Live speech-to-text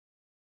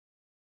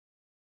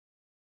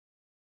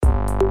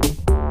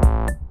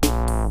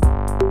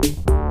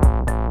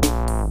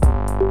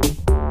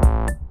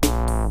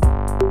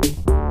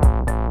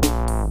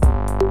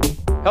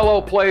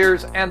Hello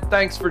players, and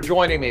thanks for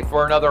joining me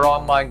for another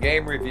online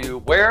game review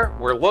where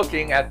we're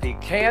looking at the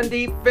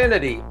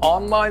Candyfinity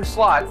online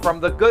slot from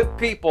the good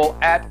people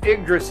at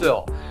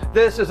Yggdrasil.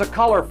 This is a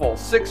colorful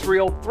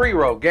 6-reel,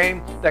 3-row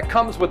game that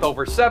comes with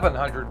over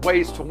 700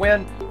 ways to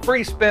win,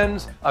 free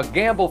spins, a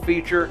gamble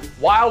feature,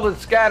 wild and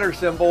scatter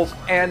symbols,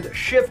 and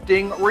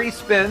shifting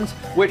respins,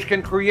 which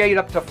can create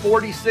up to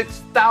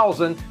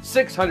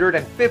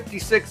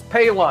 46,656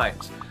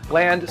 paylines.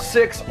 Land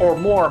 6 or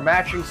more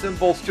matching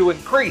symbols to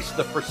increase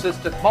the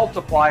persistent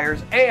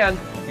multipliers and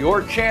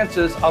your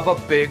chances of a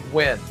big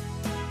win.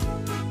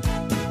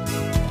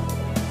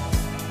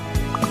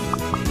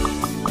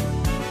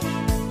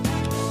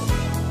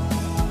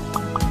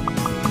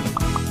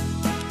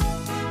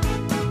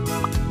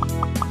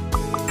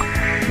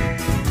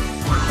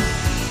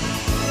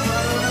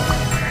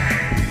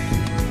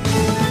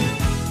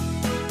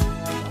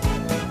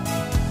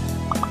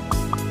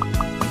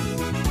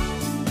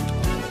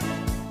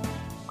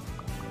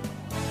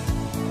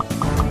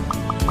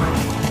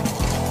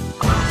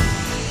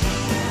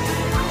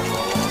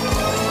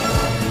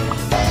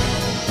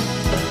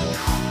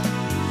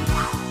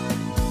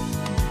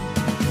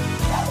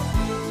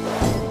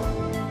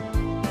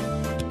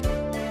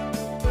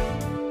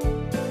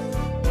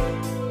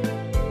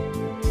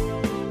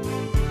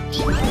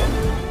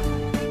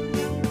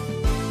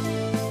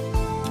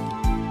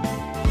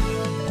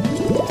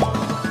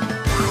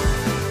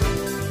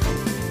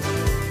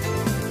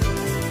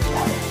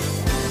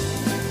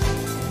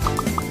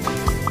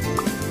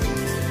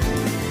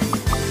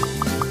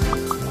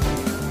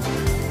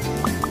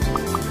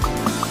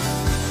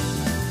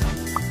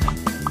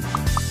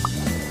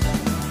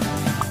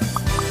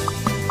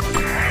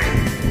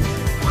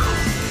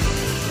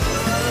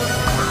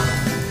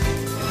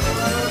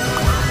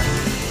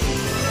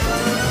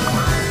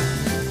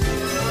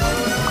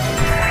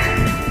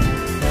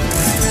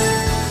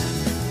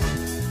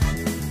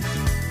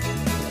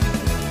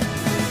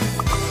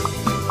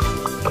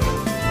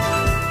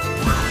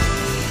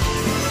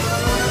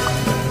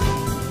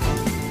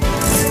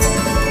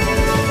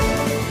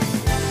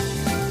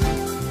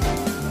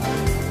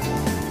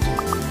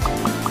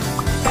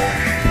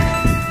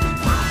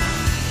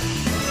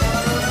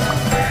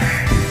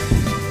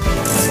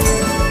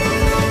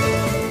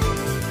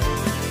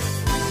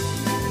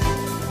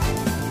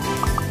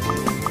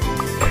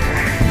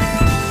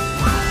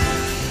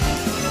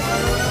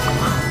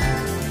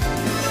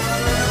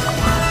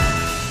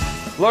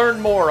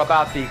 Learn more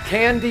about the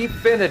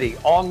Candyfinity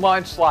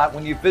online slot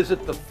when you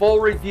visit the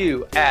full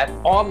review at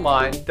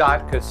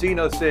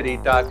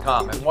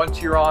online.casinocity.com. And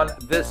once you're on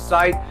this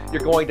site,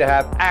 you're going to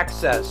have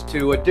access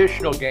to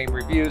additional game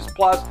reviews,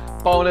 plus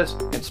bonus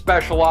and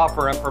special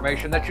offer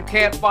information that you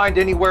can't find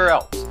anywhere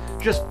else.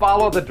 Just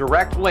follow the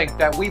direct link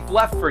that we've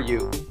left for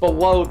you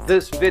below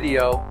this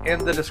video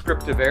in the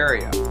descriptive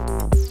area.